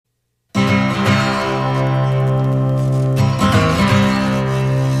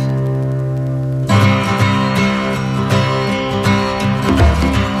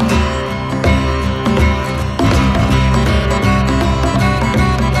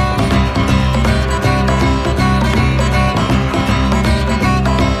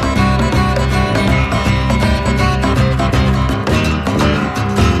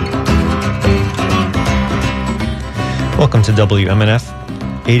Welcome to WMNF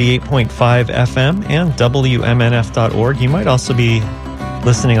 88.5 FM and WMNF.org. You might also be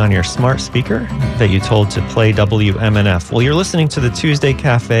listening on your smart speaker that you told to play WMNF. Well, you're listening to the Tuesday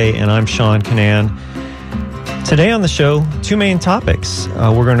Cafe, and I'm Sean Canan. Today on the show, two main topics.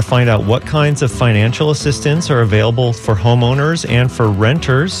 We're going to find out what kinds of financial assistance are available for homeowners and for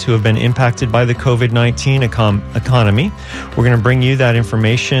renters who have been impacted by the COVID-19 economy. We're going to bring you that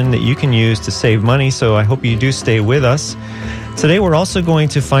information that you can use to save money, so I hope you do stay with us. Today, we're also going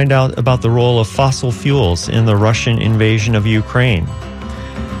to find out about the role of fossil fuels in the Russian invasion of Ukraine.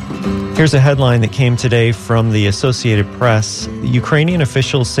 Here's a headline that came today from the Associated Press. Ukrainian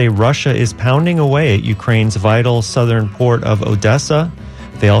officials say Russia is pounding away at Ukraine's vital southern port of Odessa.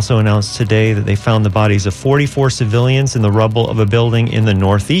 They also announced today that they found the bodies of 44 civilians in the rubble of a building in the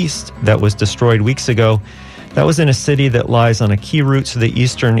northeast that was destroyed weeks ago. That was in a city that lies on a key route to the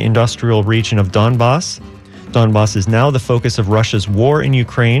eastern industrial region of Donbass. Donbass is now the focus of Russia's war in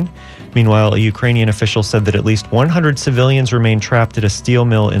Ukraine. Meanwhile, a Ukrainian official said that at least 100 civilians remain trapped at a steel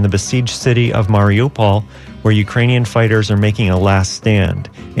mill in the besieged city of Mariupol, where Ukrainian fighters are making a last stand.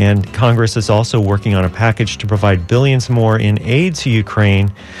 And Congress is also working on a package to provide billions more in aid to Ukraine.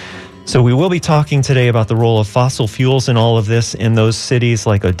 So we will be talking today about the role of fossil fuels in all of this in those cities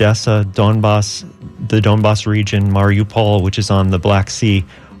like Odessa, Donbass, the Donbass region, Mariupol, which is on the Black Sea,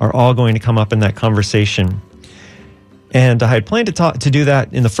 are all going to come up in that conversation. And I had planned to do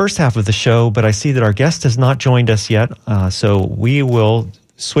that in the first half of the show, but I see that our guest has not joined us yet. So we will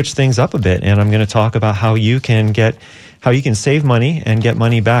switch things up a bit, and I'm going to talk about how you can save money and get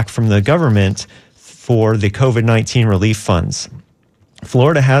money back from the government for the COVID-19 relief funds.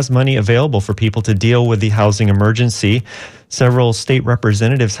 Florida has money available for people to deal with the housing emergency. Several state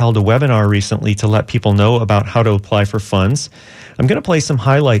representatives held a webinar recently to let people know about how to apply for funds. I'm going to play some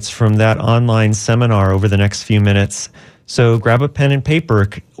highlights from that online seminar over the next few minutes. So grab a pen and paper,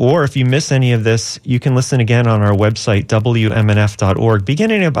 or if you miss any of this, you can listen again on our website, WMNF.org.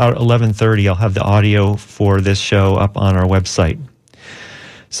 Beginning about 11:30, I'll have the audio for this show up on our website.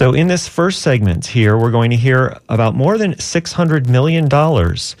 So in this first segment here, we're going to hear about more than $600 million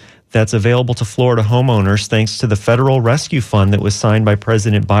that's available to Florida homeowners thanks to the Federal Rescue Fund that was signed by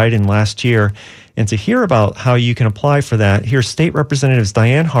President Biden last year. And to hear about how you can apply for that, here's State Representatives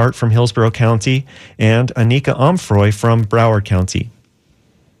Diane Hart from Hillsborough County and Anika Omfroy from Broward County.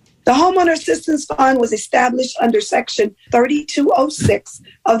 The Homeowner Assistance Fund was established under Section 3206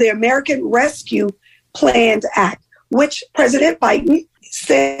 of the American Rescue Plan Act, which President Biden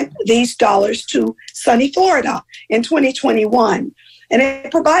sent these dollars to sunny Florida in 2021. And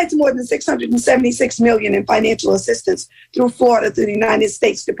it provides more than $676 million in financial assistance through Florida through the United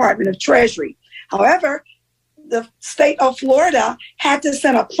States Department of Treasury. However, the state of Florida had to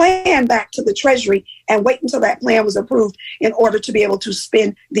send a plan back to the Treasury and wait until that plan was approved in order to be able to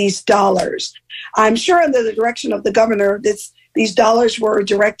spend these dollars. I'm sure under the direction of the governor, these dollars were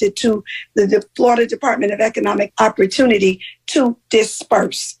directed to the Florida Department of Economic Opportunity to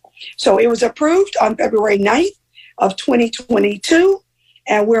disperse. So it was approved on February 9th of 2022,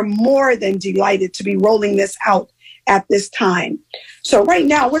 and we're more than delighted to be rolling this out at this time. So right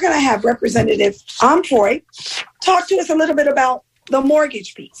now, we're going to have Representative Omfroy talk to us a little bit about the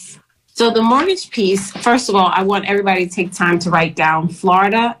mortgage piece. So the mortgage piece, first of all, I want everybody to take time to write down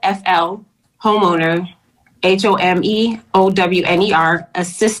Florida FL Homeowner HOMEOWNER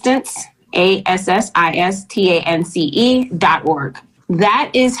Assistance ASSISTANCE.org.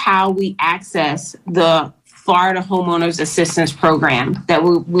 That is how we access the Florida Homeowners Assistance Program that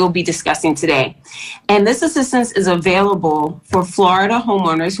we'll be discussing today. And this assistance is available for Florida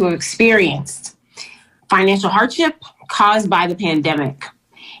homeowners who have experienced financial hardship caused by the pandemic.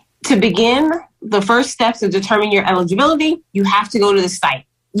 To begin, the first steps to determine your eligibility, you have to go to the site.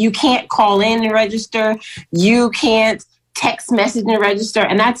 You can't call in and register. You can't text message and register.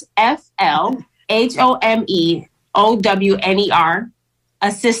 And that's FLHOMEOWNER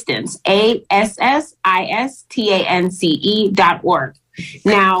Assistance, ASSISTANCE.org.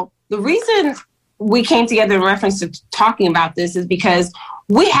 Now, the reason we came together in reference to talking about this is because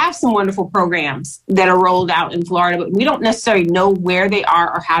we have some wonderful programs that are rolled out in Florida, but we don't necessarily know where they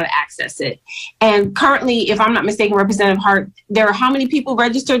are or how to access it. And currently, if I'm not mistaken, Representative Hart, there are how many people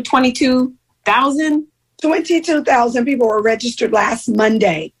registered? 22,000? 22,000 people were registered last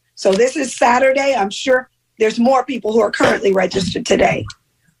Monday. So this is Saturday. I'm sure there's more people who are currently registered today.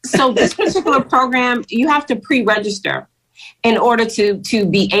 So this particular program, you have to pre-register in order to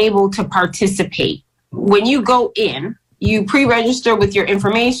be able to participate. When you go in, you pre-register with your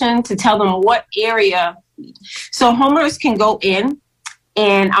information to tell them what area. So homeowners can go in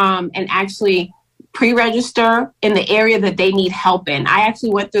and actually pre-register in the area that they need help in. I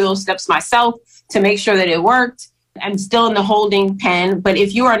actually went through those steps myself to make sure that it worked. I'm still in the holding pen, but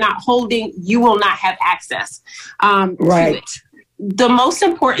if you are not holding, you will not have access to it. The most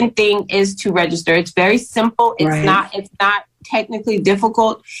important thing is to register. It's very simple. It's not technically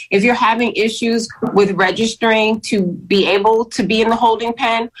difficult. If you're having issues with registering to be able to be in the holding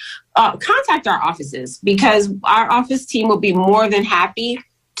pen, contact our offices, because our office team will be more than happy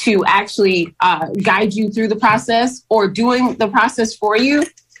to actually guide you through the process or doing the process for you,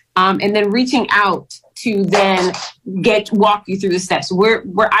 and then reaching out to then walk you through the steps.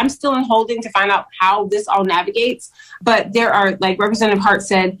 I'm still in holding to find out how this all navigates, but there are, like Representative Hart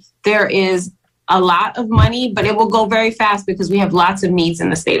said, there is a lot of money, but it will go very fast because we have lots of needs in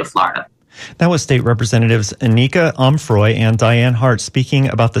the state of Florida. That was State Representatives Anika Omfroy and Diane Hart speaking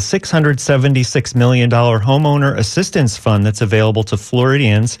about the $676 million homeowner assistance fund that's available to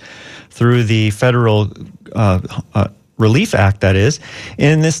Floridians through the federal Relief Act, that is.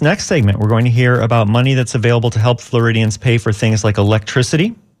 In this next segment, we're going to hear about money that's available to help Floridians pay for things like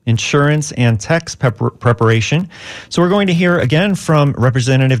electricity, insurance, and tax preparation. So we're going to hear again from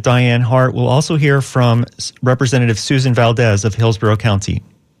Representative Diane Hart. We'll also hear from Representative Susan Valdez of Hillsborough County.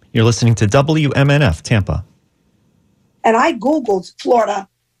 You're listening to WMNF Tampa. And I Googled Florida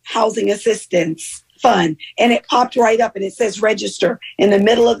Housing Assistance Fund, and it popped right up, and it says register in the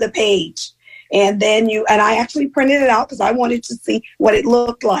middle of the page. And then I actually printed it out because I wanted to see what it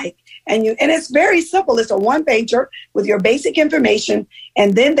looked like. And it's very simple. It's a one-pager with your basic information,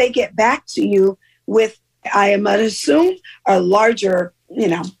 and then they get back to you with, I am going to assume, a larger,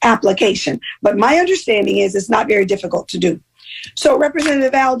 application. But my understanding is it's not very difficult to do. So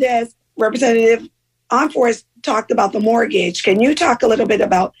Representative Valdez, Representative Omfroy talked about the mortgage. Can you talk a little bit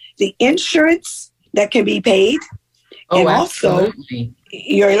about the insurance that can be paid? Oh, and absolutely. Also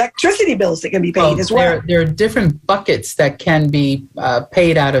your electricity bills that can be paid as well. There are different buckets that can be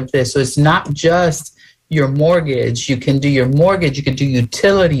paid out of this. So it's not just your mortgage. You can do your mortgage, you can do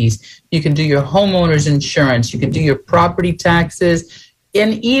utilities, you can do your homeowner's insurance, you can do your property taxes,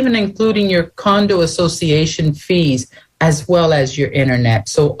 and even including your condo association fees, as well as your internet.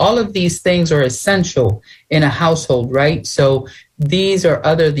 So all of these things are essential in a household, right? So these are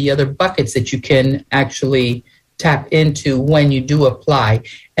the other buckets that you can actually tap into when you do apply.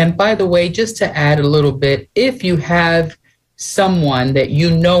 And by the way, just to add a little bit, if you have someone that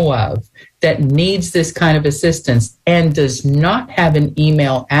you know of that needs this kind of assistance and does not have an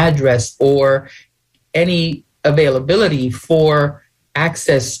email address or any availability for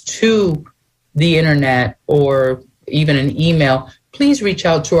access to the internet or even an email, please reach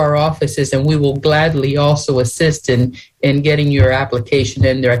out to our offices and we will gladly also assist in getting your application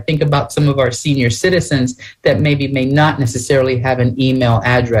in there. I think about some of our senior citizens that maybe may not necessarily have an email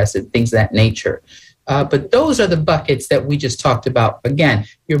address and things of that nature. But those are the buckets that we just talked about. Again,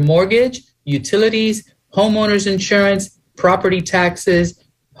 your mortgage, utilities, homeowner's insurance, property taxes,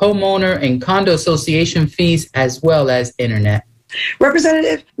 homeowner and condo association fees, as well as internet.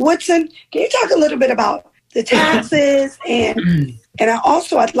 Representative Woodson, can you talk a little bit about the taxes and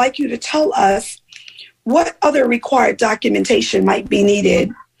I'd like you to tell us what other required documentation might be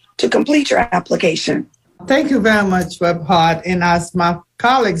needed to complete your application? Thank you very much, Rep. Hart. And as my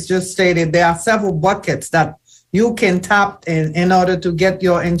colleagues just stated, there are several buckets that you can tap in order to get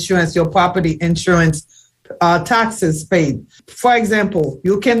your insurance, your property insurance taxes paid. For example,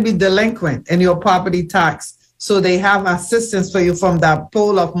 you can be delinquent in your property tax. So they have assistance for you from that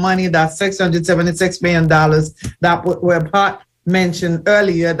pool of money, that $676 million that Rep. Hart mentioned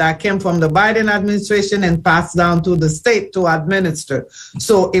earlier that came from the Biden administration and passed down to the state to administer.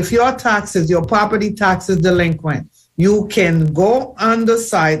 So if your taxes, your property tax is delinquent, you can go on the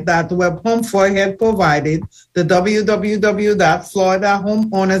site that Rep. Omfroy had provided, the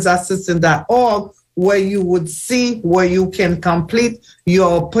www.floridahomeownersassistance.org, where you would see where you can complete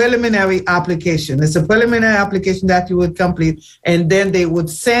your preliminary application. It's a preliminary application that you would complete, and then they would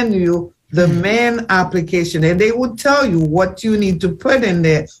send you the main application, and they would tell you what you need to put in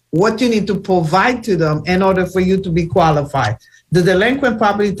there, what you need to provide to them in order for you to be qualified. The Delinquent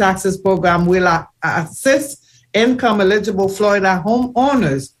Property Taxes Program will assist income-eligible Florida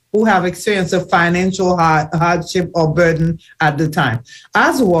homeowners who have experienced a financial hardship or burden at the time.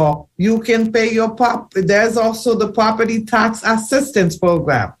 As well, you can pay your there's also the Property Tax Assistance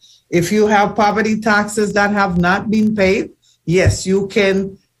Program. If you have property taxes that have not been paid, yes, you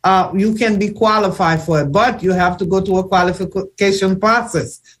can be qualified for it, but you have to go to a qualification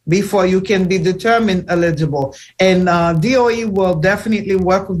process before you can be determined eligible. And DOE will definitely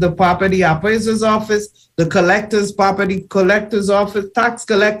work with the property appraiser's office, the property collector's office, tax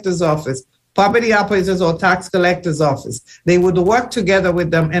collector's office, property appraisers or tax collector's office. They would work together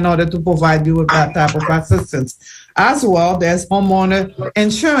with them in order to provide you with that type of assistance. As well, there's homeowner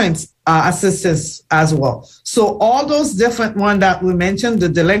insurance assistance as well. So all those different ones that we mentioned, the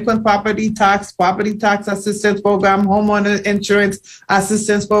delinquent property tax assistance program, homeowner insurance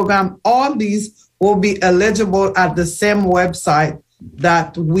assistance program, all these will be eligible at the same website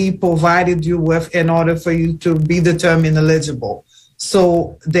that we provided you with in order for you to be determined eligible.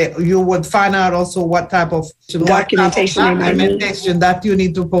 So you would find out also what type of documentation that you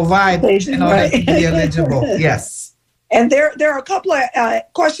need to provide in order to be eligible. Yes. And there are a couple of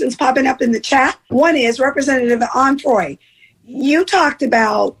questions popping up in the chat. One is, Representative Onfroy, you talked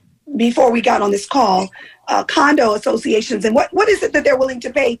about, before we got on this call, condo associations, and what is it that they're willing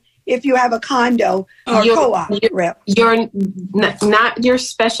to pay if you have a condo or co-op, Rep? Your not your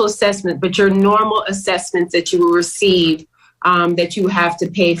special assessment, but your normal assessments that you will receive, that you have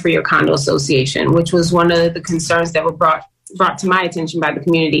to pay for your condo association, which was one of the concerns that were brought to my attention by the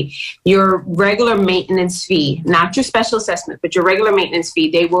community. Your regular maintenance fee, not your special assessment, but your regular maintenance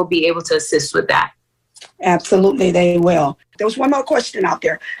fee, they will be able to assist with that. Absolutely, they will. There was one more question out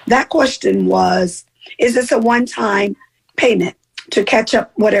there. That question was, is this a one-time payment to catch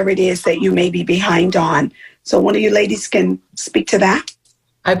up whatever it is that you may be behind on? So one of you ladies can speak to that.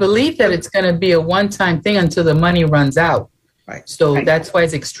 I believe that it's going to be a one-time thing until the money runs out. Right. So that's why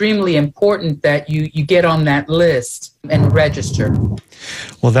it's extremely important that you get on that list and register.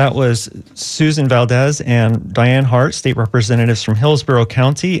 Well, that was Susan Valdez and Diane Hart, state representatives from Hillsborough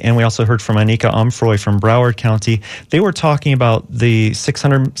County, and we also heard from Anika Onfroy from Broward County. They were talking about the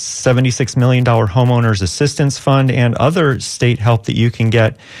 $676 million Homeowners Assistance Fund and other state help that you can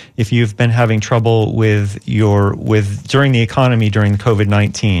get if you've been having trouble during the economy during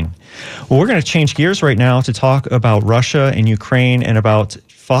COVID-19. Well, we're going to change gears right now to talk about Russia and Ukraine and about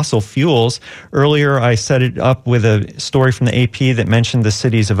fossil fuels. Earlier, I set it up with a story from the AP that mentioned the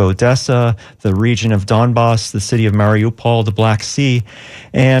cities of Odessa, the region of Donbass, the city of Mariupol, the Black Sea,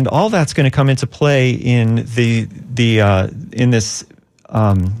 and all that's going to come into play in in this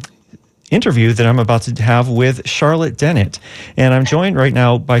interview that I'm about to have with Charlotte Dennett. And I'm joined right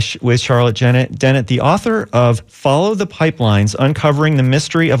now with Charlotte Dennett, the author of Follow the Pipelines, Uncovering the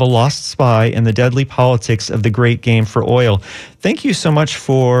Mystery of a Lost Spy and the Deadly Politics of the Great Game for Oil. Thank you so much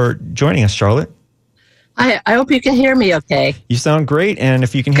for joining us, Charlotte. I hope you can hear me okay. You sound great, and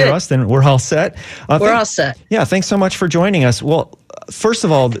if you can hear us, then we're all set. We're all set. Yeah, thanks so much for joining us. Well, first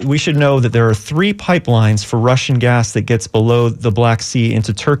of all, we should know that there are 3 pipelines for Russian gas that gets below the Black Sea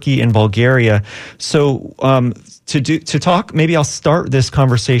into Turkey and Bulgaria. So to talk, maybe I'll start this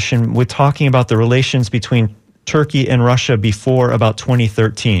conversation with talking about the relations between Turkey and Russia before about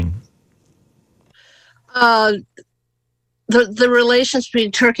 2013. The relations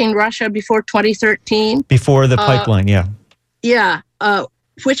between Turkey and Russia before 2013? Before the pipeline, yeah. Yeah.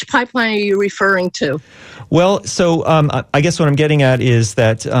 Which pipeline are you referring to? Well, so I guess what I'm getting at is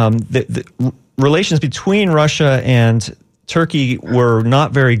that the relations between Russia and Turkey were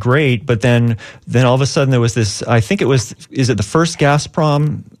not very great, but then all of a sudden there was this, I think it was, is it the first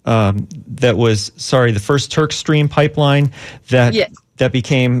Gazprom the first Turk Stream pipeline that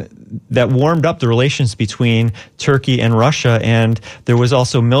warmed up the relations between Turkey and Russia, and there was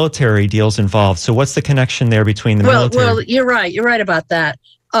also military deals involved. So what's the connection there between the military? Well, you're right about that.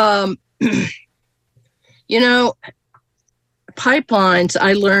 Pipelines,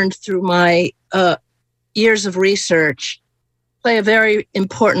 I learned through my years of research, play a very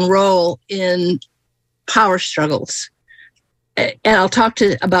important role in power struggles. And I'll talk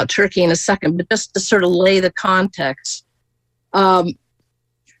about Turkey in a second, but just to sort of lay the context.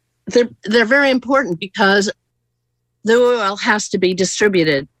 They're very important because the oil has to be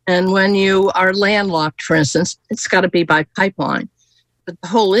distributed. And when you are landlocked, for instance, it's got to be by pipeline. But the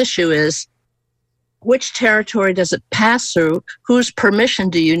whole issue is, which territory does it pass through? Whose permission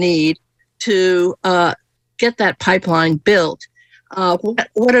do you need to get that pipeline built?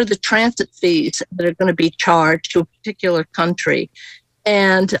 What are the transit fees that are going to be charged to a particular country?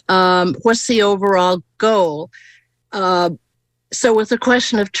 And what's the overall goal? So with the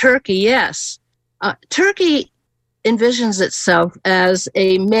question of Turkey, yes. Turkey envisions itself as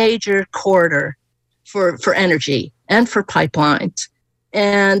a major corridor for energy and for pipelines.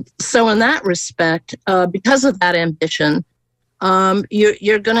 And so in that respect, because of that ambition,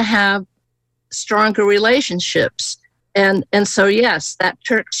 you're going to have stronger relationships. And so, yes, that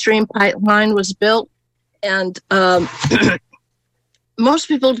Turk Stream pipeline was built, and most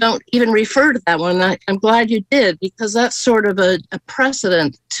people don't even refer to that one. I'm glad you did, because that's sort of a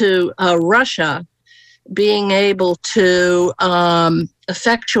precedent to Russia being able to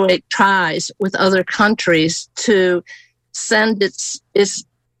effectuate ties with other countries to send its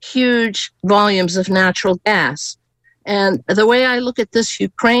huge volumes of natural gas. And the way I look at this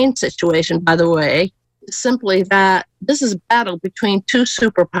Ukraine situation, by the way, is simply that this is a battle between two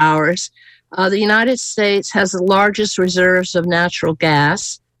superpowers. The United States has the largest reserves of natural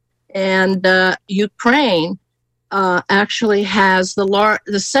gas, and Ukraine actually has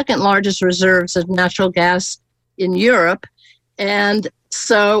the second largest reserves of natural gas in Europe. And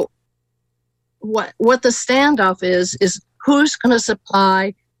so what the standoff is who's going to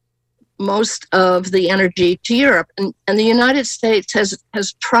supply most of the energy to Europe. And the United States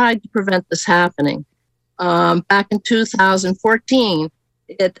has tried to prevent this happening. Back in 2014,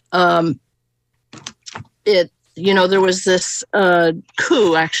 there was this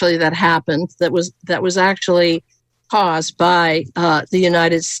coup actually that happened that was actually caused by the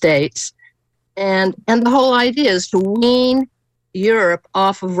United States, and the whole idea is to wean Europe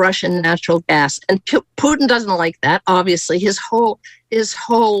off of Russian natural gas. And Putin doesn't like that. Obviously, his whole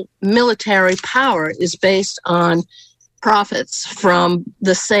military power is based on profits from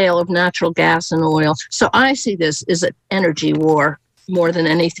the sale of natural gas and oil. So I see this as an energy war more than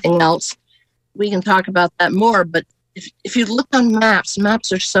anything else. We can talk about that more, but if you look on maps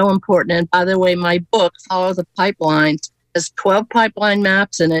are so important. And by the way, my book, Follow the Pipelines, has 12 pipeline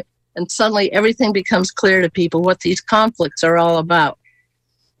maps in it, and suddenly everything becomes clear to people what these conflicts are all about.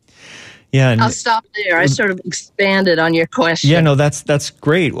 Yeah, I'll stop there. I sort of expanded on your question. Yeah, no, that's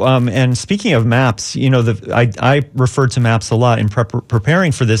great. And speaking of maps, I referred to maps a lot in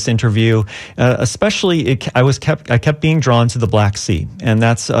preparing for this interview. Especially, I kept being drawn to the Black Sea, and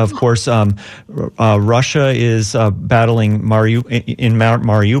that's of course Russia is battling in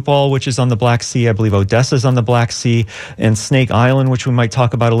Mariupol, which is on the Black Sea. I believe Odessa is on the Black Sea, and Snake Island, which we might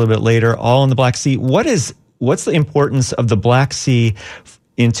talk about a little bit later, all on the Black Sea. What's the importance of the Black Sea?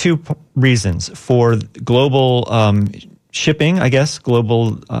 In two reasons: for global shipping, I guess,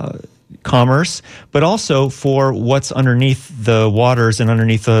 global commerce, but also for what's underneath the waters and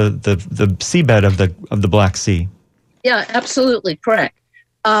underneath the seabed of the Black Sea. Yeah, absolutely correct.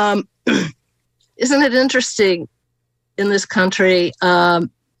 Isn't it interesting in this country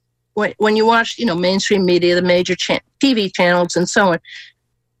when you watch, mainstream media, the major TV channels, and so on?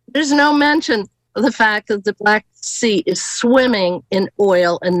 There's no mention of the fact that the Black Sea is swimming in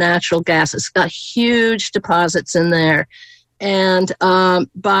oil and natural gas. It's got huge deposits in there. And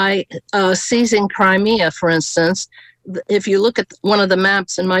by seizing Crimea, for instance, if you look at one of the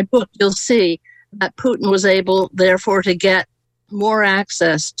maps in my book, you'll see that Putin was able, therefore, to get more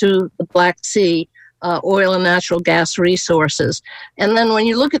access to the Black Sea oil and natural gas resources. And then when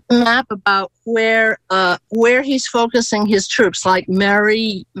you look at the map about where he's focusing his troops, like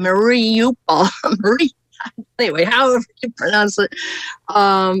Mariupol, anyway, however you pronounce it,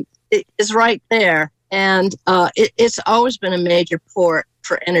 it is right there. And it's always been a major port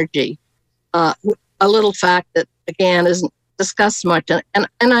for energy. A little fact that, again, isn't discussed much. And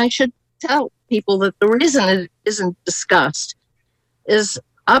I should tell people that the reason it isn't discussed is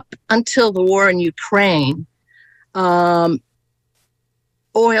up until the war in Ukraine, oil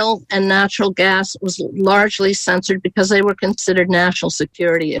and natural gas was largely censored because they were considered national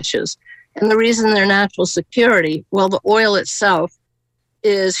security issues. And the reason they're national security, well, the oil itself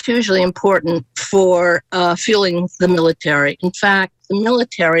is hugely important for fueling the military. In fact, the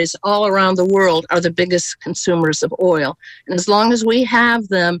militaries all around the world are the biggest consumers of oil. And as long as we have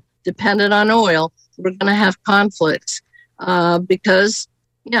them dependent on oil, we're going to have conflicts because,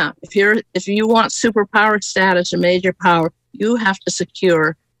 if you want superpower status, a major power, you have to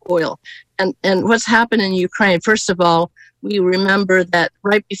secure oil. And what's happened in Ukraine, first of all, we remember that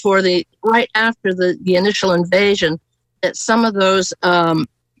right after the initial invasion, that some of those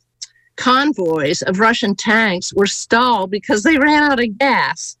convoys of Russian tanks were stalled because they ran out of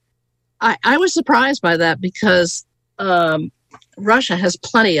gas. I was surprised by that because Russia has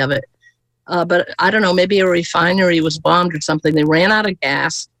plenty of it. But I don't know, maybe a refinery was bombed or something. They ran out of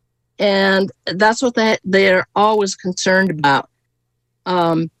gas. And that's what they're always concerned about.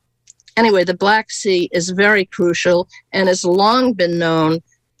 Anyway, the Black Sea is very crucial and has long been known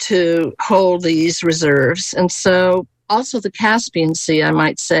to hold these reserves. And so also the Caspian Sea, I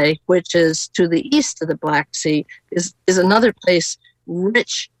might say, which is to the east of the Black Sea, is another place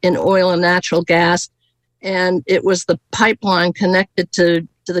rich in oil and natural gas. And it was the pipeline connected to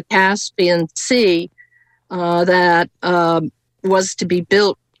the Caspian Sea that was to be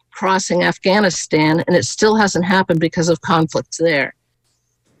built crossing Afghanistan, and it still hasn't happened because of conflicts there.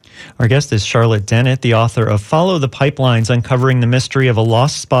 Our guest is Charlotte Dennett, the author of Follow the Pipelines, Uncovering the Mystery of a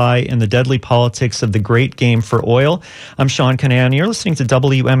Lost Spy and the Deadly Politics of the Great Game for Oil. I'm Sean Canan. You're listening to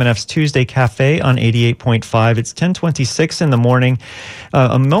WMNF's Tuesday Cafe on 88.5. It's 10:26 in the morning.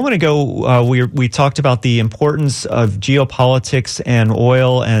 A moment ago, we talked about the importance of geopolitics and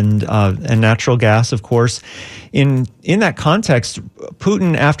oil and natural gas, of course. In that context,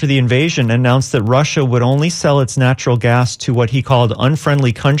 Putin, after the invasion, announced that Russia would only sell its natural gas to what he called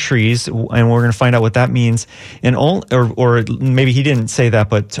unfriendly countries, and we're going to find out what that means. And or maybe he didn't say that,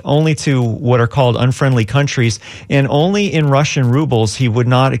 but only to what are called unfriendly countries, and only in Russian rubles. He would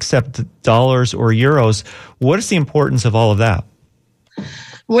not accept dollars or euros. What is the importance of all of that?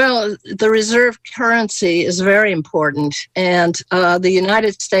 Well, the reserve currency is very important, and the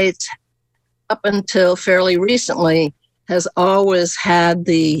United States, up until fairly recently, has always had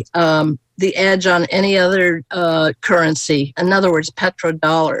the edge on any other currency. In other words,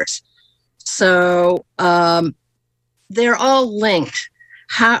 petrodollars. So they're all linked.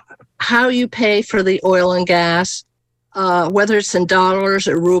 How you pay for the oil and gas, whether it's in dollars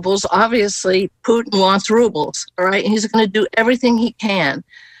or rubles. Obviously, Putin wants rubles. All right, he's going to do everything he can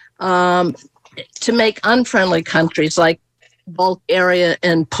to make unfriendly countries like Bulgaria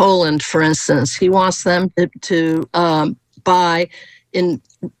and Poland, for instance. He wants them to buy in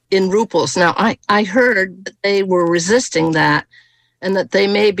rubles. Now, I heard that they were resisting that, and that they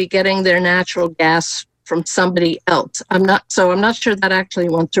may be getting their natural gas from somebody else. I'm not sure that actually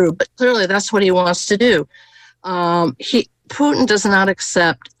went through, but clearly that's what he wants to do. Putin does not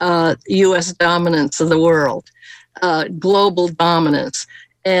accept U.S. dominance of the world, global dominance,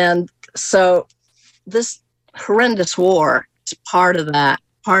 and so this horrendous war is part of that,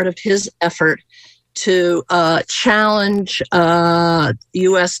 part of his effort to challenge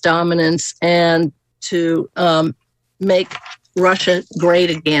U.S. dominance and to make Russia great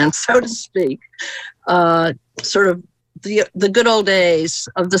again, so to speak. Sort of the good old days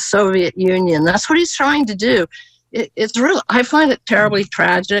of the Soviet Union. That's what he's trying to do. It's real. I find it terribly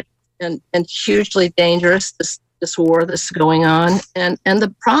tragic and hugely dangerous, this war that's going on. And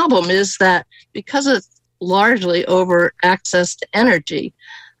the problem is that because it's largely over access to energy,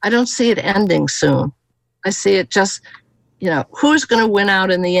 I don't see it ending soon. I see it just, who's going to win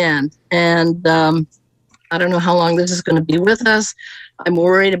out in the end? And I don't know how long this is going to be with us. I'm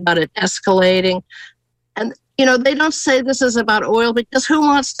worried about it escalating. And, they don't say this is about oil because who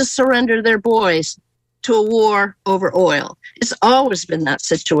wants to surrender their boys to a war over oil? It's always been that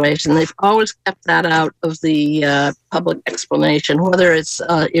situation. They've always kept that out of the public explanation, whether it's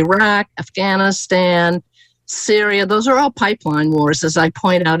Iraq, Afghanistan, Syria. Those are all pipeline wars, as I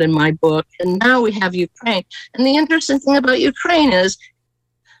point out in my book. And now we have Ukraine. And the interesting thing about Ukraine is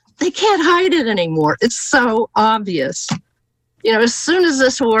they can't hide it anymore. It's so obvious. As soon as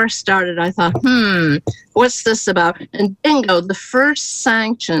this war started, I thought, what's this about? And bingo, the first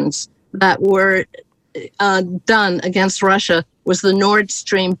sanctions that were done against Russia was the Nord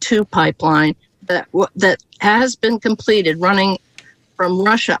Stream 2 pipeline that has been completed, running from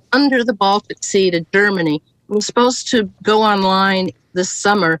Russia under the Baltic Sea to Germany. It was supposed to go online this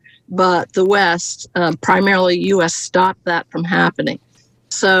summer, but the West, primarily U.S., stopped that from happening.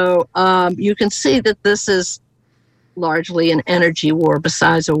 So you can see that this is largely an energy war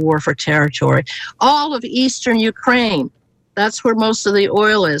besides a war for territory. All of eastern Ukraine, that's where most of the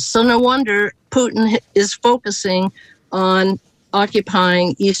oil is. So no wonder Putin is focusing on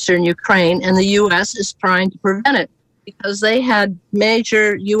occupying eastern Ukraine, and the U.S. is trying to prevent it because they had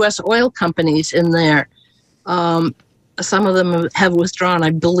major U.S. oil companies in there. Some of them have withdrawn.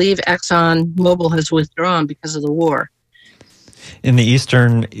 I believe ExxonMobil has withdrawn because of the war. In the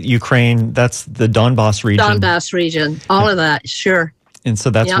eastern Ukraine, that's the Donbass region. All of that, sure. And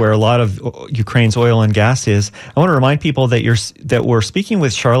so that's where a lot of Ukraine's oil and gas is. I want to remind people that we're speaking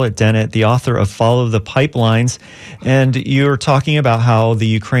with Charlotte Dennett, the author of Follow the Pipelines, and you're talking about how the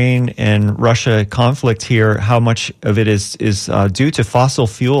Ukraine and Russia conflict here, how much of it is due to fossil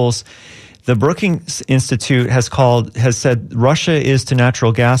fuels. The Brookings Institute has said Russia is to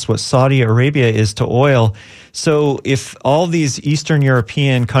natural gas what Saudi Arabia is to oil. So if all these Eastern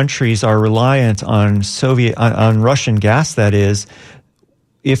European countries are reliant on Russian gas, that is,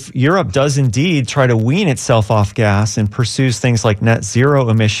 if Europe does indeed try to wean itself off gas and pursues things like net zero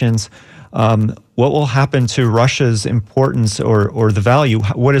emissions, what will happen to Russia's importance or the value?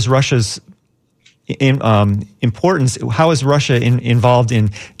 What is Russia's importance? How is Russia involved in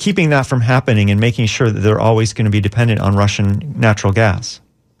keeping that from happening and making sure that they're always going to be dependent on Russian natural gas?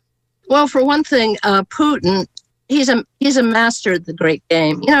 Well, for one thing, Putin, he's a master at the great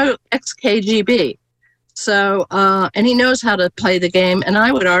game. Ex-KGB. So, and he knows how to play the game. And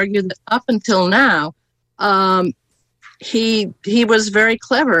I would argue that up until now, he was very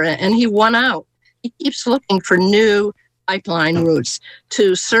clever and he won out. He keeps looking for new pipeline routes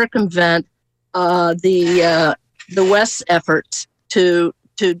to circumvent the West's efforts to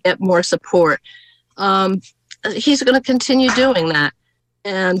get more support. He's going to continue doing that,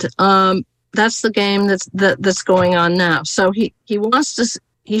 and that's the game that's going on now. So he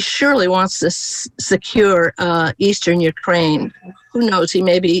surely wants to secure eastern Ukraine. Who knows? He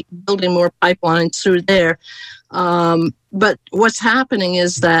may be building more pipelines through there. But what's happening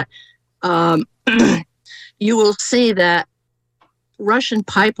is that you will see that Russian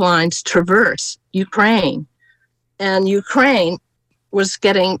pipelines traverse Ukraine, and Ukraine was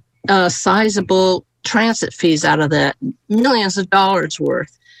getting sizable transit fees out of that, millions of dollars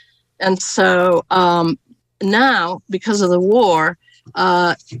worth. And so now, because of the war,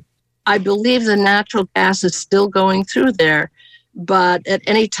 I believe the natural gas is still going through there, but at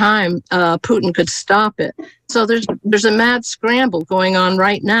any time, Putin could stop it. So there's a mad scramble going on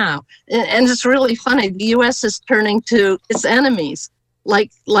right now. And it's really funny. The U.S. is turning to its enemies,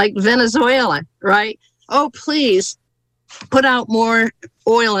 like Venezuela, right? Oh, please put out more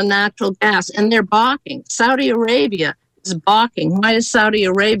oil and natural gas. And they're balking. Saudi Arabia is balking. Why is Saudi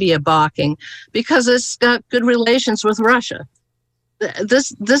Arabia balking? Because it's got good relations with Russia.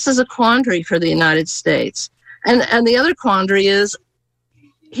 This is a quandary for the United States. And the other quandary is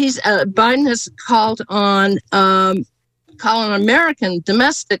Biden has called on American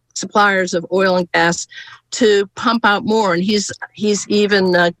domestic suppliers of oil and gas to pump out more, and he's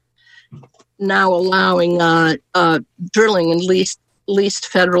even now allowing drilling in leased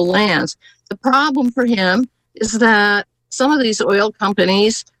federal lands. The problem for him is that some of these oil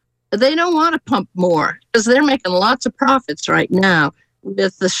companies, they don't want to pump more because they're making lots of profits right now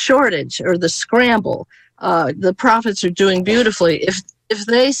with the shortage or the scramble. The profits are doing beautifully. If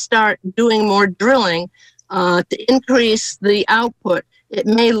they start doing more drilling to increase the output, it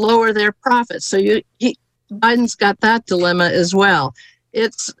may lower their profits. So Biden's got that dilemma as well.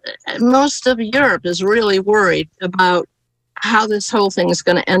 Most of Europe is really worried about how this whole thing is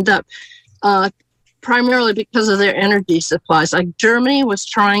going to end up, primarily because of their energy supplies. Like Germany was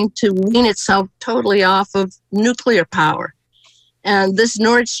trying to wean itself totally off of nuclear power. And this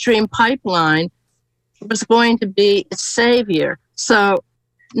Nord Stream pipeline was going to be its savior. So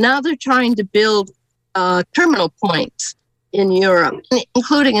now they're trying to build terminal points in Europe,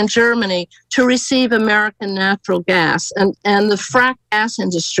 including in Germany, to receive American natural gas. And the frack gas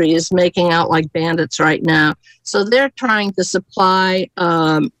industry is making out like bandits right now. So they're trying to supply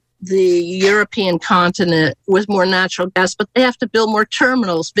the European continent with more natural gas, but they have to build more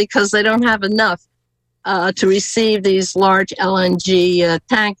terminals because they don't have enough to receive these large LNG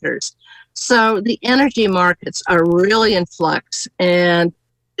tankers. So the energy markets are really in flux, and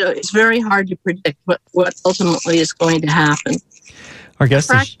it's very hard to predict what ultimately is going to happen. Our guest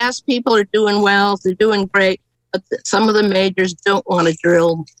frac gas people are doing well; they're doing great, but some of the majors don't want to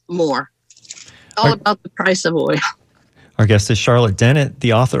drill more. It's all about the price of oil. Our guest is Charlotte Dennett,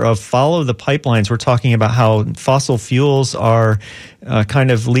 the author of Follow the Pipelines. We're talking about how fossil fuels are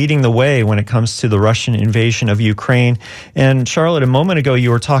kind of leading the way when it comes to the Russian invasion of Ukraine. And Charlotte, a moment ago,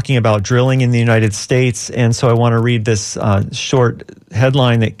 you were talking about drilling in the United States. And so I want to read this short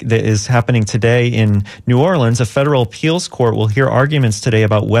headline that is happening today in New Orleans. A federal appeals court will hear arguments today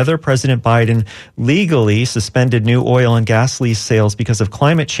about whether President Biden legally suspended new oil and gas lease sales because of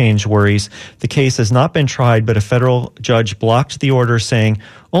climate change worries. The case has not been tried, but a federal judge blocked the order, saying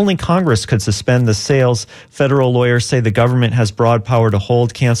only Congress could suspend the sales. Federal lawyers say the government has broad power to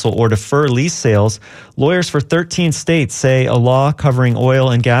hold, cancel, or defer lease sales. Lawyers for 13 states say a law covering oil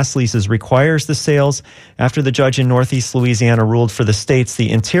and gas leases requires the sales. After the judge in Northeast Louisiana ruled for the states,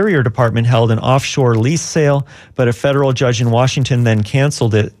 the Interior Department held an offshore lease sale, but a federal judge in Washington then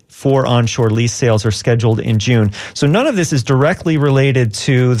canceled it. 4 onshore lease sales are scheduled in June. So none of this is directly related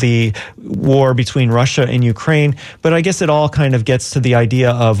to the war between Russia and Ukraine, but I guess it all kind of gets to the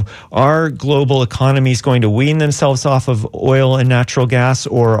idea of, are global economies going to wean themselves off of oil and natural gas,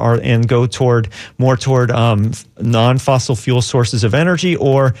 and go toward non-fossil fuel sources of energy,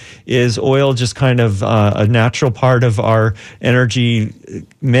 or is oil just kind of a natural part of our energy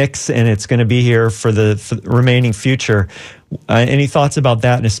mix and it's going to be here for the remaining future? Any thoughts about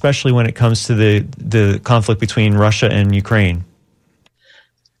that, and especially when it comes to the conflict between Russia and Ukraine?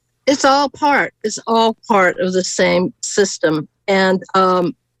 It's all part of the same system. And,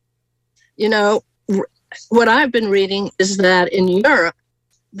 what I've been reading is that in Europe,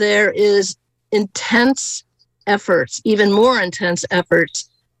 there is intense efforts, even more intense efforts,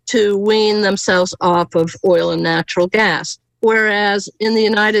 to wean themselves off of oil and natural gas. Whereas in the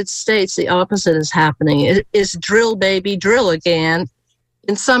United States, the opposite is happening. It is drill, baby, drill again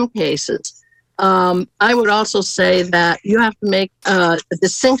in some cases. I would also say that you have to make a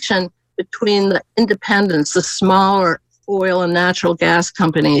distinction between the independents, the smaller oil and natural gas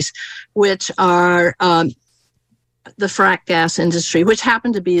companies, which are the frack gas industry, which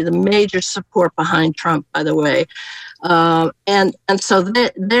happened to be the major support behind Trump, by the way. And so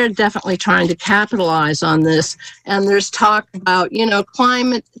they're definitely trying to capitalize on this. And there's talk about,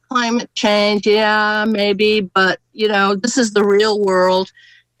 climate change. Yeah, maybe, but this is the real world,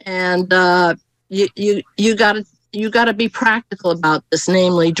 and you got to be practical about this.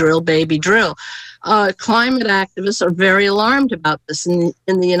 Namely, drill, baby, drill. Climate activists are very alarmed about this in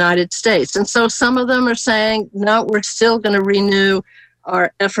the United States, and so some of them are saying, no, we're still going to renew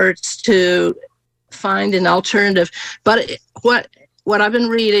our efforts to find an alternative. But what I've been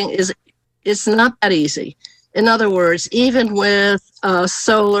reading is it's not that easy. In other words, even with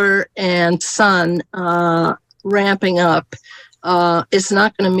solar and sun ramping up, it's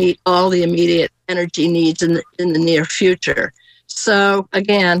not going to meet all the immediate energy needs in the near future. So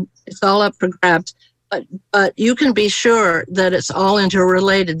again, it's all up for grabs. But you can be sure that it's all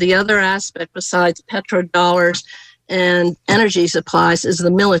interrelated. The other aspect besides petrodollars and energy supplies is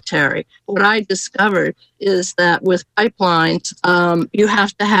the military. What I discovered is that with pipelines, you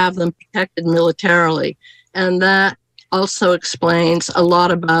have to have them protected militarily. And that also explains a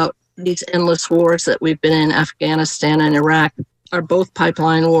lot about these endless wars that we've been in. Afghanistan and Iraq are both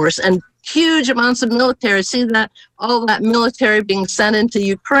pipeline wars, and huge amounts of military. See that all that military being sent into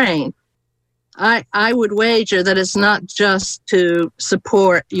Ukraine. I would wager that it's not just to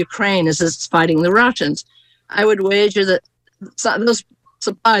support Ukraine as it's fighting the Russians. I would wager that those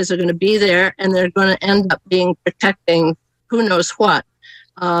supplies are going to be there, and they're going to end up being protecting who knows what.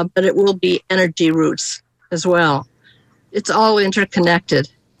 But it will be energy routes as well. It's all interconnected.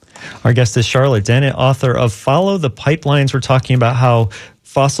 Our guest is Charlotte Dennett, author of Follow the Pipelines. We're talking about how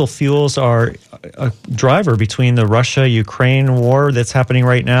fossil fuels are a driver between the Russia-Ukraine war that's happening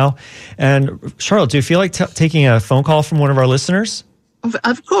right now. And Charlotte, do you feel like taking a phone call from one of our listeners?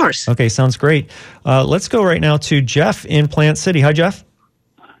 Of course. Okay, sounds great. Let's go right now to Jeff in Plant City. Hi, Jeff.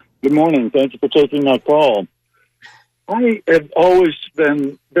 Good morning. Thank you for taking my call. I have always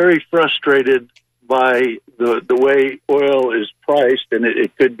been very frustrated by the way oil is priced, and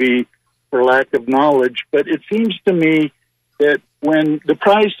it could be for lack of knowledge, but it seems to me that when the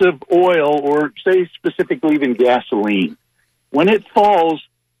price of oil, or say specifically even gasoline, when it falls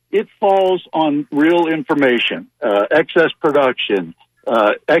on real information, excess production,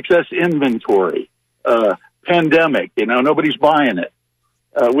 excess inventory, pandemic, nobody's buying it,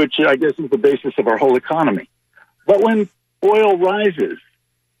 which I guess is the basis of our whole economy. But when oil rises,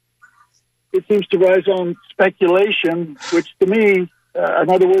 it seems to rise on speculation, which to me,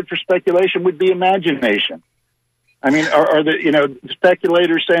 another word for speculation would be imagination. I mean, are the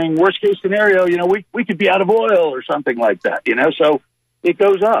speculators saying worst case scenario, we could be out of oil or something like that, so it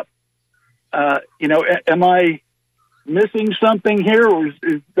goes up. Am I missing something here, or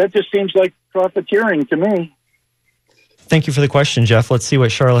that just seems like profiteering to me? Thank you for the question, Jeff. Let's see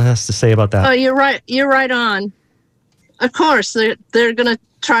what Charlotte has to say about that. Oh, you're right. You're right on. Of course, they're going to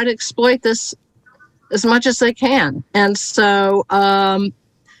try to exploit this as much as they can. And so,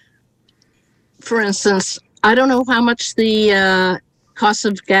 for instance, I don't know how much the cost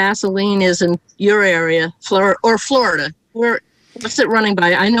of gasoline is in your area, Florida. What's it running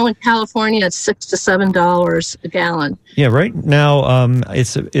by? I know in California it's $6 to $7 a gallon. Yeah, right now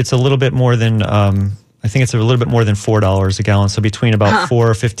it's a little bit more than I think it's a little bit more than $4 a gallon. So between about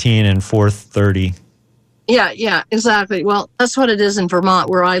 $4.15 and $4.30. Yeah, exactly. Well, that's what it is in Vermont,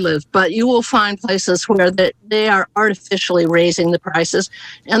 where I live. But you will find places where they are artificially raising the prices,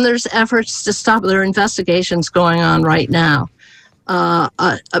 and there's efforts to stop. There are investigations going on right now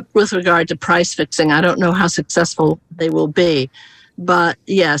with regard to price fixing. I don't know how successful they will be, but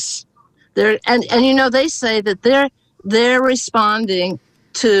yes, they're and they say that they're responding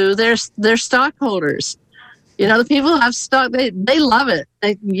to their stockholders. The people who have stock, they love it.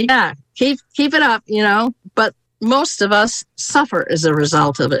 Keep it up, but most of us suffer as a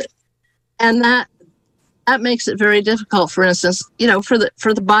result of it. And that makes it very difficult, for instance, for the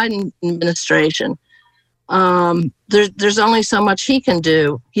Biden administration. There's only so much he can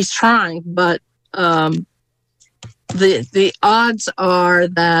do. He's trying, but the odds are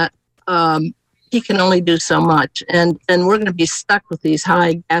that he can only do so much. And we're going to be stuck with these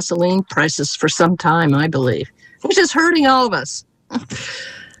high gasoline prices for some time, I believe, which is hurting all of us.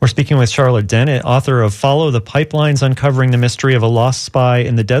 We're speaking with Charlotte Dennett, author of Follow the Pipelines, Uncovering the Mystery of a Lost Spy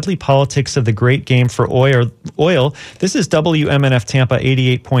and the Deadly Politics of the Great Game for Oil. This is WMNF Tampa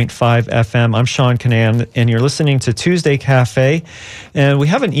 88.5 FM. I'm Sean Canan, and you're listening to Tuesday Cafe. And we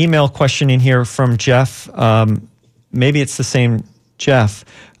have an email question in here from Jeff. Maybe it's the same Jeff.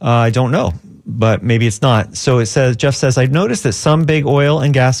 I don't know, but maybe it's not. So it says, Jeff says, I've noticed that some big oil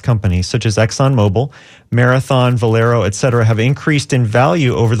and gas companies, such as ExxonMobil, Marathon, Valero, etc., have increased in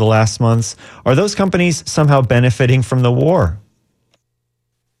value over the last months. Are those companies somehow benefiting from the war?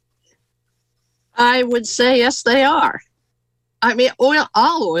 I would say yes, they are. I mean,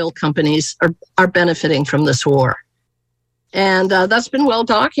 all oil companies are benefiting from this war, and that's been well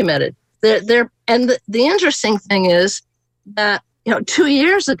documented. The interesting thing is that 2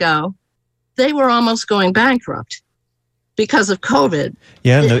 years ago they were almost going bankrupt because of COVID.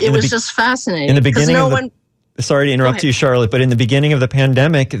 Yeah, it was just fascinating. In the beginning, sorry to interrupt you, Charlotte, but in the beginning of the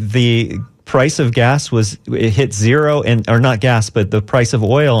pandemic, the price of gas hit zero, or not gas, but the price of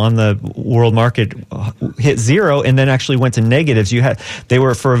oil on the world market hit zero, and then actually went to negatives. They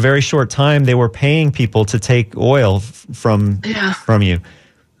were, for a very short time, they were paying people to take oil from you.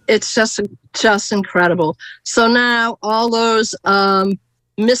 It's just incredible. So now all those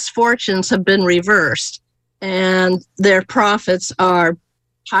misfortunes have been reversed, and their profits are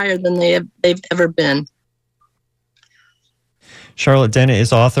higher than they've ever been. Charlotte Dennett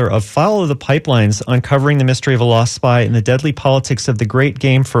is author of Follow the Pipelines, Uncovering the Mystery of a Lost Spy and the Deadly Politics of the Great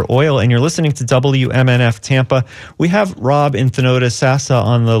Game for Oil. And you're listening to WMNF Tampa. We have Rob in Thinota Sasa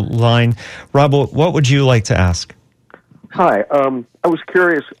on the line. Rob, what would you like to ask? Hi. I was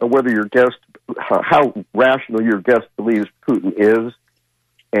curious whether your guest, how rational your guest believes Putin is,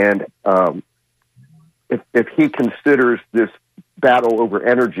 and if he considers this battle over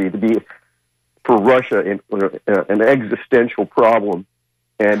energy to be, for Russia, an existential problem,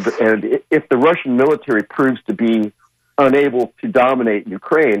 and if the Russian military proves to be unable to dominate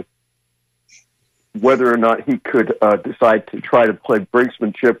Ukraine, whether or not he could decide to try to play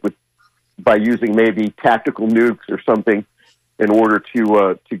brinksmanship by using maybe tactical nukes or something in order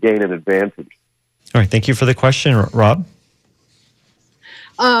to gain an advantage. All right, thank you for the question, Rob.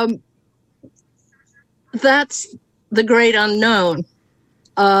 That's the great unknown.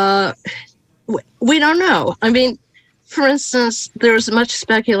 We don't know. I mean, for instance, there was much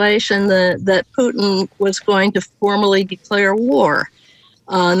speculation that Putin was going to formally declare war.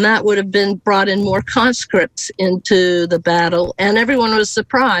 And that would have brought in more conscripts into the battle. And everyone was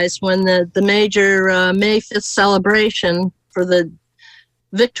surprised when the major May 5th celebration for the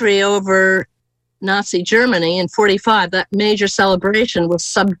victory over Nazi Germany in 1945, that major celebration was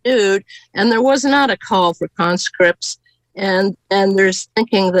subdued, and there was not a call for conscripts. And there's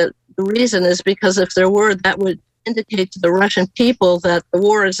thinking that the reason is because if there were, that would indicate to the Russian people that the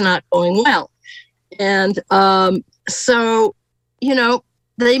war is not going well. And so,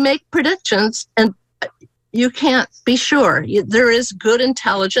 they make predictions, and you can't be sure. There is good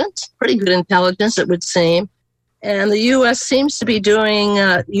intelligence, pretty good intelligence, it would seem. And the U.S. seems to be doing,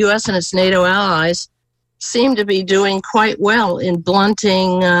 U.S. and its NATO allies seem to be doing quite well in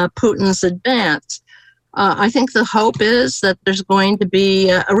blunting Putin's advance. I think the hope is that there's going to be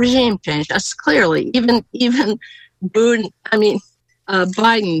a regime change. That's clearly, even Biden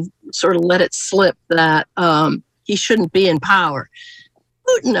sort of let it slip that he shouldn't be in power.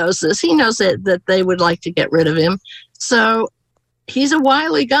 Putin knows this. He knows that they would like to get rid of him. So he's a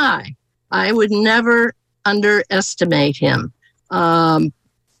wily guy. I would never underestimate him. But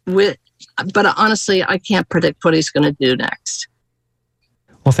honestly, I can't predict what he's going to do next.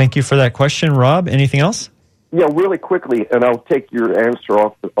 Well, thank you for that question, Rob. Anything else? Yeah, really quickly, and I'll take your answer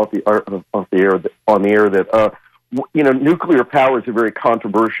off the air. That nuclear power is a very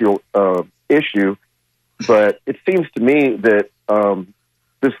controversial issue, but it seems to me that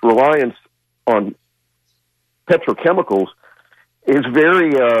this reliance on petrochemicals is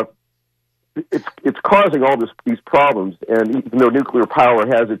very it's causing all these problems. And even though nuclear power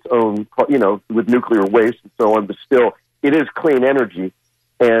has its own, with nuclear waste and so on, but still, it is clean energy.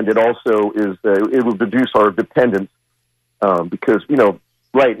 And it also is, it will reduce our dependence because,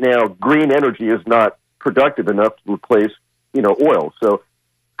 right now, green energy is not productive enough to replace, oil. So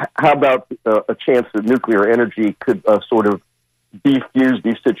how about a chance that nuclear energy could sort of defuse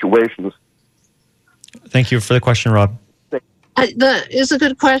these situations? Thank you for the question, Rob. That is a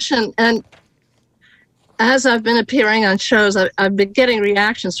good question. And as I've been appearing on shows, I've been getting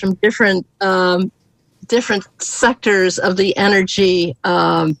reactions from different sectors of the energy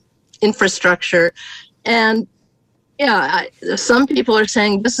infrastructure. And, some people are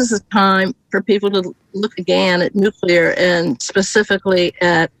saying this is a time for people to look again at nuclear and specifically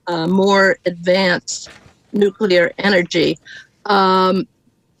at more advanced nuclear energy.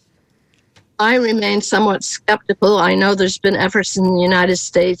 I remain somewhat skeptical. I know there's been efforts in the United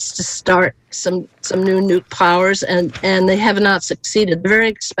States to start some new nuke powers, and they have not succeeded. They're very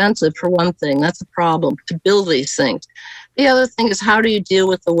expensive, for one thing. That's a problem, to build these things. The other thing is, how do you deal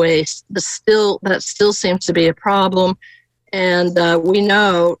with the waste? That still seems to be a problem. And we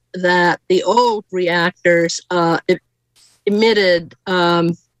know that the old reactors emitted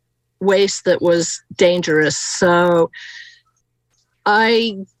waste that was dangerous. So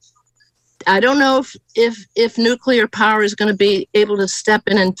I don't know if nuclear power is going to be able to step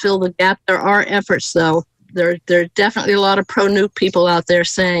in and fill the gap. There are efforts, though. There are definitely a lot of pro-nuke people out there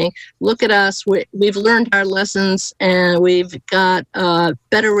saying, look at us, we've learned our lessons, and we've got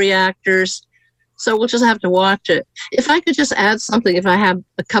better reactors. So we'll just have to watch it. If I could just add something, if I have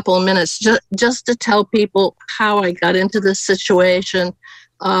a couple of minutes, just to tell people how I got into this situation.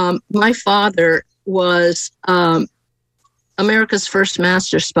 My father was America's first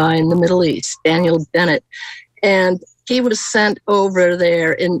master spy in the Middle East, Daniel Dennett. And he was sent over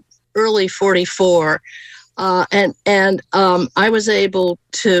there in early 1944. I was able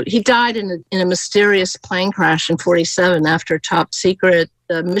to, he died in a mysterious plane crash in 1947 after a top secret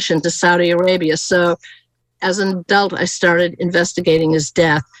mission to Saudi Arabia. So as an adult, I started investigating his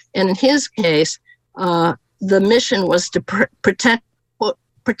death. And in his case, the mission was to protect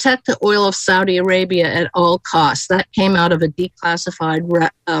the oil of Saudi Arabia at all costs. That came out of a declassified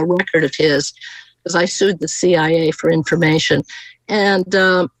record of his, because I sued the CIA for information. And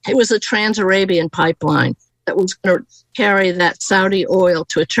it was a Trans-Arabian pipeline that was going to carry that Saudi oil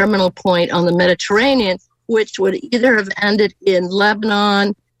to a terminal point on the Mediterranean, which would either have ended in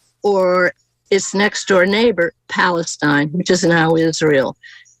Lebanon or its next-door neighbor, Palestine, which is now Israel.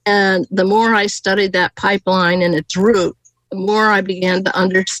 And the more I studied that pipeline and its route, the more I began to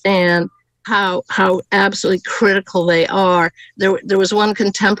understand how absolutely critical they are. There was one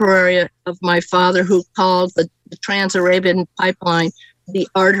contemporary of my father who called the Trans-Arabian pipeline the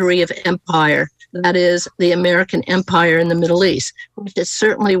artery of empire. That is the American empire in the Middle East, which it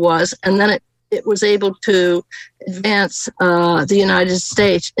certainly was. And then it was able to advance the United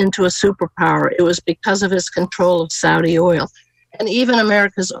States into a superpower. It was because of his control of Saudi oil. And even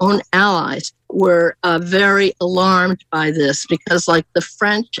America's own allies were very alarmed by this, because like the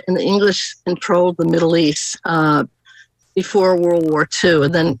French and the English controlled the Middle East before World War II.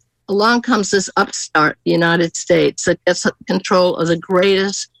 And then along comes this upstart, the United States, that gets control of the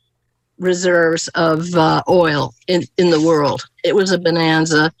greatest reserves of oil in the world. It was a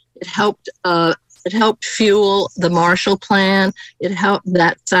bonanza. It helped fuel the Marshall Plan. It helped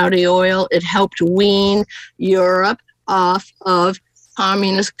that Saudi oil. It helped wean Europe off of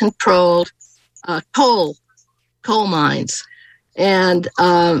communist-controlled coal mines. And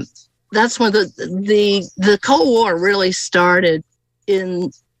that's when the Cold War really started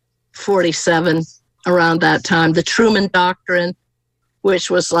in 1947, around that time. The Truman Doctrine,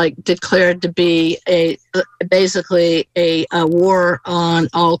 which was like declared to be basically a war on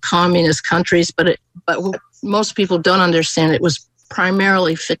all communist countries, but what most people don't understand, it was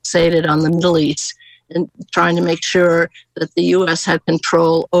primarily fixated on the Middle East and trying to make sure that the U.S. had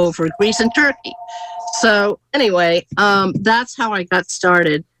control over Greece and Turkey. So anyway, that's how I got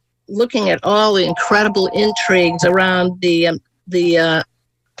started, looking at all the incredible intrigues around the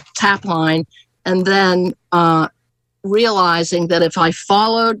tap line, and then realizing that if I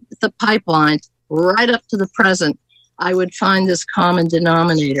followed the pipelines right up to the present, I would find this common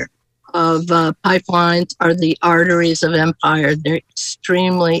denominator of pipelines are the arteries of empire. They're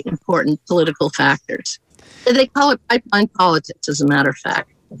extremely important political factors. They call it pipeline politics, as a matter of fact.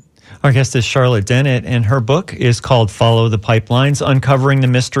 Our guest is Charlotte Dennett, and her book is called Follow the Pipelines, Uncovering the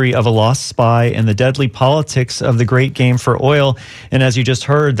Mystery of a Lost Spy and the Deadly Politics of the Great Game for Oil. And as you just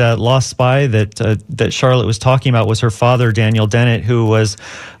heard, that lost spy that Charlotte was talking about was her father, Daniel Dennett, who was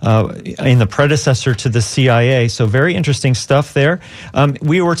in the predecessor to the CIA. So very interesting stuff there.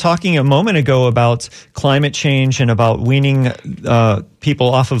 We were talking a moment ago about climate change and about weaning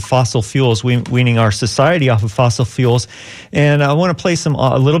people off of fossil fuels, weaning our society off of fossil fuels. And I want to play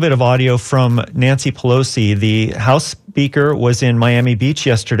a little bit of audio from Nancy Pelosi. The House Speaker was in Miami Beach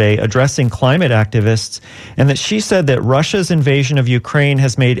yesterday addressing climate activists, and that she said that Russia's invasion of Ukraine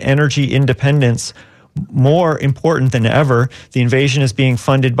has made energy independence more important than ever. The invasion is being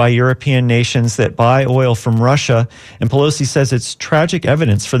funded by European nations that buy oil from Russia, and Pelosi says it's tragic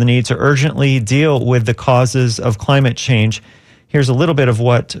evidence for the need to urgently deal with the causes of climate change. Here's a little bit of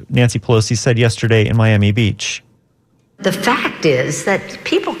what Nancy Pelosi said yesterday in Miami Beach. The fact is that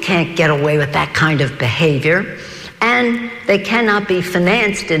people can't get away with that kind of behavior, and they cannot be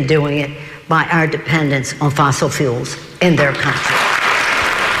financed in doing it by our dependence on fossil fuels in their country.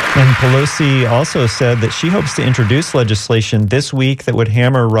 And Pelosi also said that she hopes to introduce legislation this week that would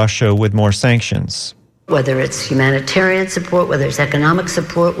hammer Russia with more sanctions. Whether it's humanitarian support, whether it's economic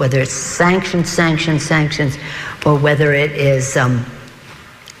support, whether it's sanctions, or whether it is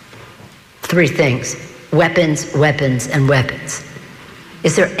three things: weapons, and weapons.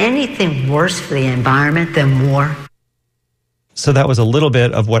 Is there anything worse for the environment than war? So that was a little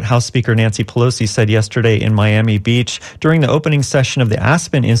bit of what House Speaker Nancy Pelosi said yesterday in Miami Beach during the opening session of the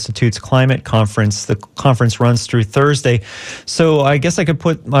Aspen Institute's climate conference. The conference runs through Thursday. So I guess I could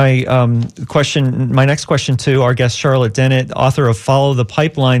put my next question to our guest, Charlotte Dennett, author of Follow the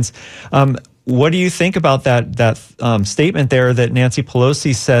Pipelines. What do you think about that statement there that Nancy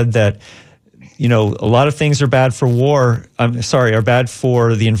Pelosi said that, you know, a lot of things are bad for are bad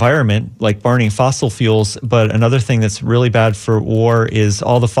for the environment, like burning fossil fuels. But another thing that's really bad for war is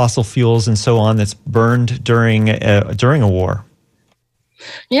all the fossil fuels and so on that's burned during a war.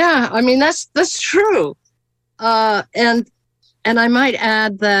 Yeah, I mean, that's true. And I might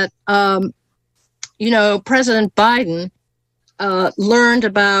add that, President Biden learned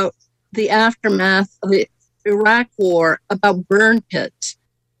about the aftermath of the Iraq War, about burn pits,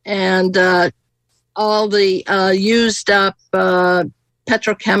 and all the used up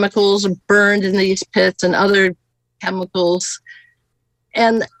petrochemicals burned in these pits and other chemicals,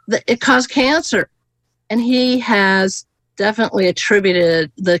 and it caused cancer. And he has definitely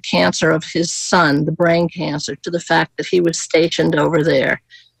attributed the cancer of his son, the brain cancer, to the fact that he was stationed over there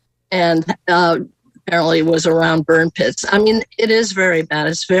and apparently was around burn pits. I mean, it is very bad.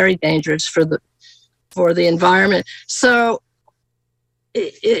 It's very dangerous for the environment. So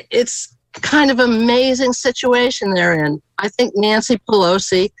it's kind of amazing situation they're in. I think Nancy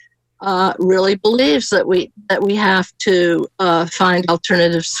Pelosi really believes that we have to find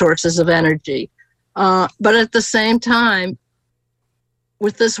alternative sources of energy. But at the same time,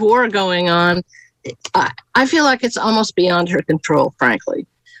 with this war going on, I feel like it's almost beyond her control, frankly.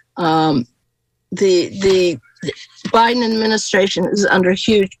 The Biden administration is under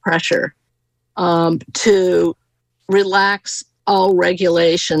huge pressure to relax all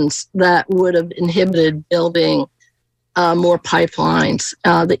regulations that would have inhibited building more pipelines.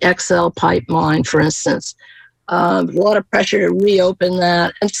 The XL pipeline, for instance, a lot of pressure to reopen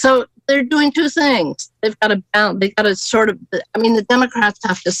that. And so they're doing two things. They've got to the Democrats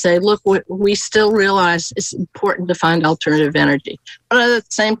have to say, look, we still realize it's important to find alternative energy. But at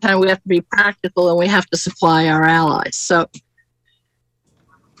the same time, we have to be practical and we have to supply our allies. So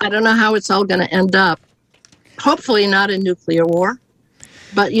I don't know how it's all going to end up. Hopefully not a nuclear war.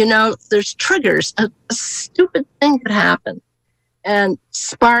 But, there's triggers. A stupid thing could happen and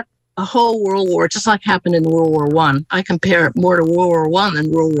spark a whole world war, just like happened in World War I. I compare it more to World War I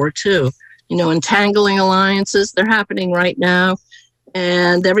than World War II. Entangling alliances, they're happening right now,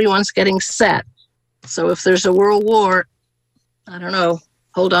 and everyone's getting set. So if there's a world war, I don't know,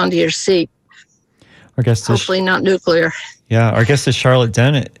 hold on to your seat. Our guest Hopefully not nuclear. Yeah, our guest is Charlotte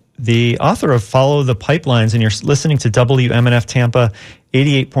Dennett, the author of Follow the Pipelines, and you're listening to WMNF Tampa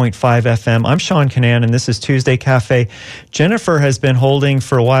 88.5 FM. I'm Sean Canan, and this is Tuesday Cafe. Jennifer has been holding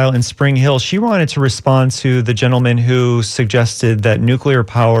for a while in Spring Hill. She wanted to respond to the gentleman who suggested that nuclear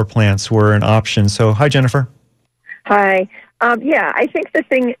power plants were an option. So, hi, Jennifer. Hi. I think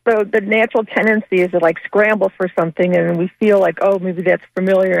the natural tendency is to scramble for something, and we feel like, oh, maybe that's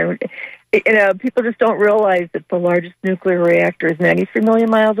familiar. And people just don't realize that the largest nuclear reactor is 93 million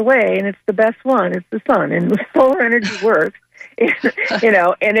miles away, and it's the best one. It's the sun, and solar energy works. And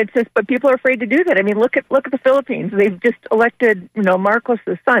it's just, but people are afraid to do that. I mean, look at the Philippines. They've just elected, Marcos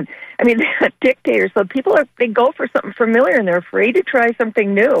the son. I mean, they're a dictator. So they go for something familiar, and they're afraid to try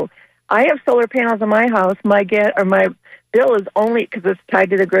something new. I have solar panels on my house. My bill is only, because it's tied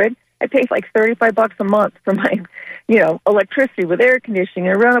to the grid, I pay like $35 a month for my, electricity with air conditioning.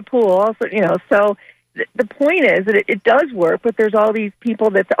 I run a pool also, so the point is that it does work, but there's all these people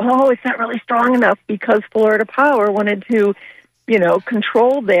that say, oh, it's not really strong enough because Florida Power wanted to,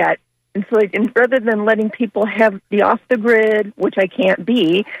 control that. And so and rather than letting people have the off the grid, which I can't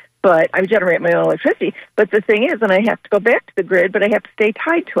be, but I generate my own electricity. But the thing is, and I have to go back to the grid, but I have to stay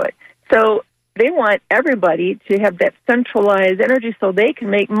tied to it. So they want everybody to have that centralized energy so they can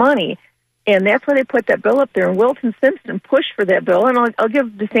make money. And that's why they put that bill up there. And Wilton Simpson pushed for that bill. And I'll give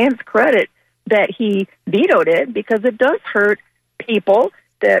DeSantis credit that he vetoed it, because it does hurt people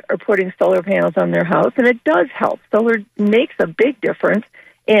that are putting solar panels on their house, and it does help. Solar makes a big difference,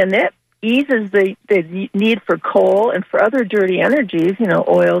 and that eases the need for coal and for other dirty energies,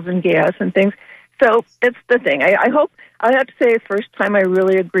 oils and gas and things. So it's the thing. I hope, I have to say, the first time I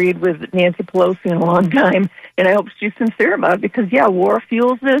really agreed with Nancy Pelosi in a long time, and I hope she's sincere about it, because, war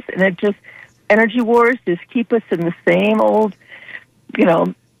fuels this, and energy wars just keep us in the same old,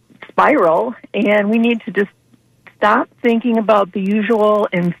 spiral, and we need to just stop thinking about the usual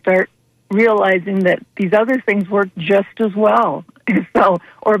and start realizing that these other things work just as well,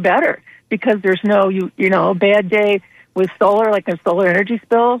 or better, because there's no, a bad day with solar, like a solar energy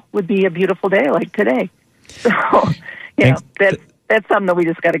spill, would be a beautiful day like today. So, that's something that we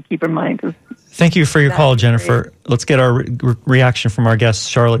just got to keep in mind. Thank you for your call, Jennifer. Great. Let's get our reaction from our guest,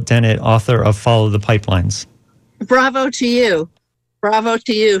 Charlotte Dennett, author of Follow the Pipelines. Bravo to you. Bravo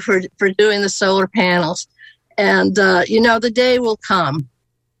to you for doing the solar panels. And, the day will come,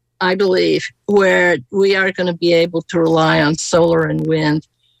 I believe, where we are going to be able to rely on solar and wind.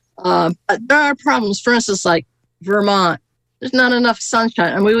 But there are problems, for instance, like Vermont. There's not enough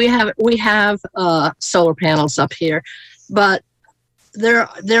sunshine. I mean, we have solar panels up here, but there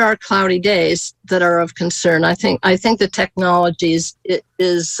are cloudy days that are of concern. I think the technology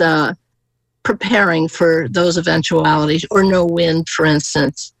is preparing for those eventualities, or no wind, for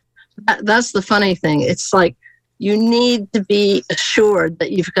instance. That's the funny thing. It's like you need to be assured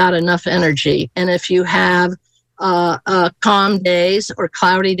that you've got enough energy, and if you have calm days or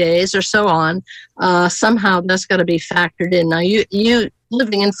cloudy days or so on, somehow that's got to be factored in. Now, you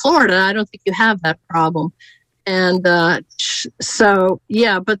living in Florida, I don't think you have that problem. And but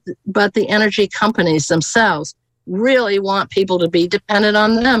the energy companies themselves really want people to be dependent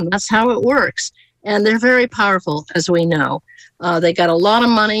on them. That's how it works. And they're very powerful, as we know. They got a lot of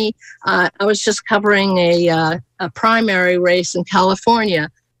money. I was just covering a primary race in California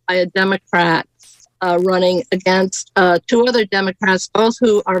by a Democrat running against two other Democrats, both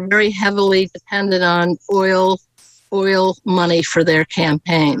who are very heavily dependent on oil money for their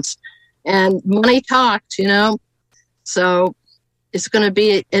campaigns. And money talks, so it's going to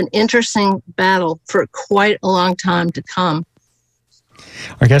be an interesting battle for quite a long time to come.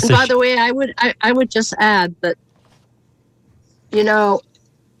 I guess. And by the way, I would just add that,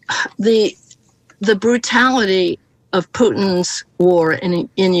 the brutality of Putin's war in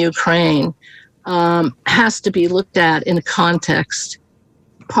Ukraine has to be looked at in context.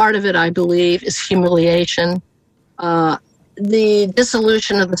 Part of it, I believe, is humiliation. The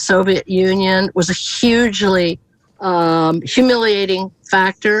dissolution of the Soviet Union was a hugely humiliating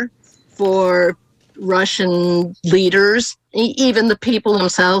factor for Russian leaders, even the people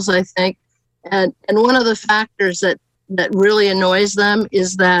themselves, I think. And one of the factors that really annoys them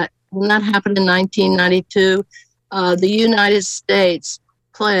is that when that happened in 1992, the United States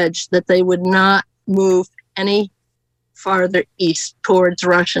pledged that they would not move any farther east towards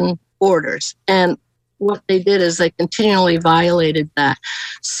Russian borders. And what they did is they continually violated that.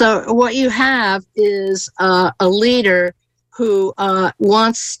 So what you have is a leader who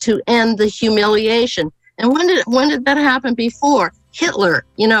wants to end the humiliation. And when did that happen before? Hitler.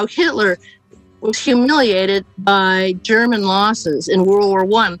 Hitler was humiliated by German losses in World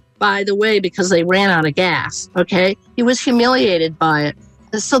War I, by the way, because they ran out of gas, okay? He was humiliated by it.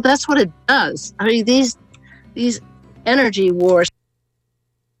 And so that's what it does. I mean, these energy wars.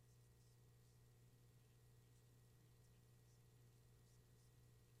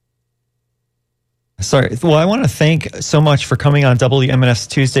 Sorry. Well, I want to thank so much for coming on WMNF's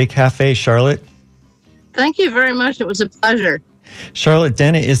Tuesday Cafe, Charlotte. Thank you very much. It was a pleasure. Charlotte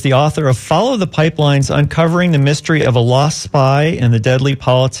Dennett is the author of Follow the Pipelines, Uncovering the Mystery of a Lost Spy and the Deadly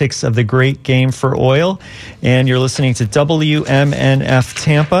Politics of the Great Game for Oil. And you're listening to WMNF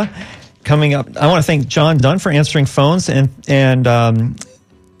Tampa. Coming up, I want to thank John Dunn for answering phones, and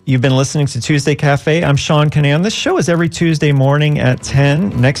you've been listening to Tuesday Cafe. I'm Sean Canan. This show is every Tuesday morning at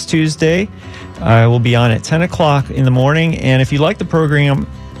 10. Next Tuesday, I will be on at 10 o'clock in the morning. And if you like the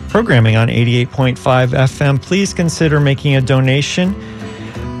programming on 88.5 FM, please consider making a donation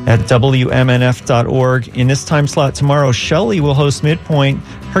at WMNF.org. In this time slot tomorrow, Shelley will host Midpoint.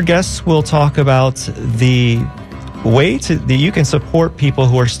 Her guests will talk about the way that you can support people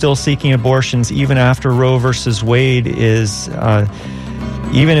who are still seeking abortions even after Roe versus Wade is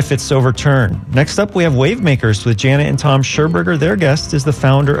even if it's overturned. Next up, we have Wavemakers with Janet and Tom Scherberger. Their guest is the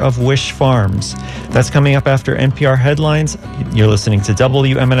founder of Wish Farms. That's coming up after NPR headlines. You're listening to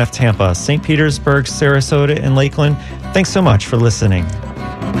WMNF Tampa, St. Petersburg, Sarasota, and Lakeland. Thanks so much for listening.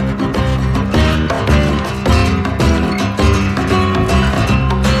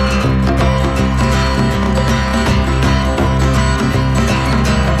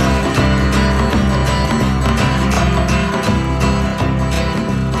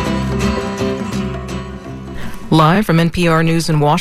 Live from NPR News in Washington.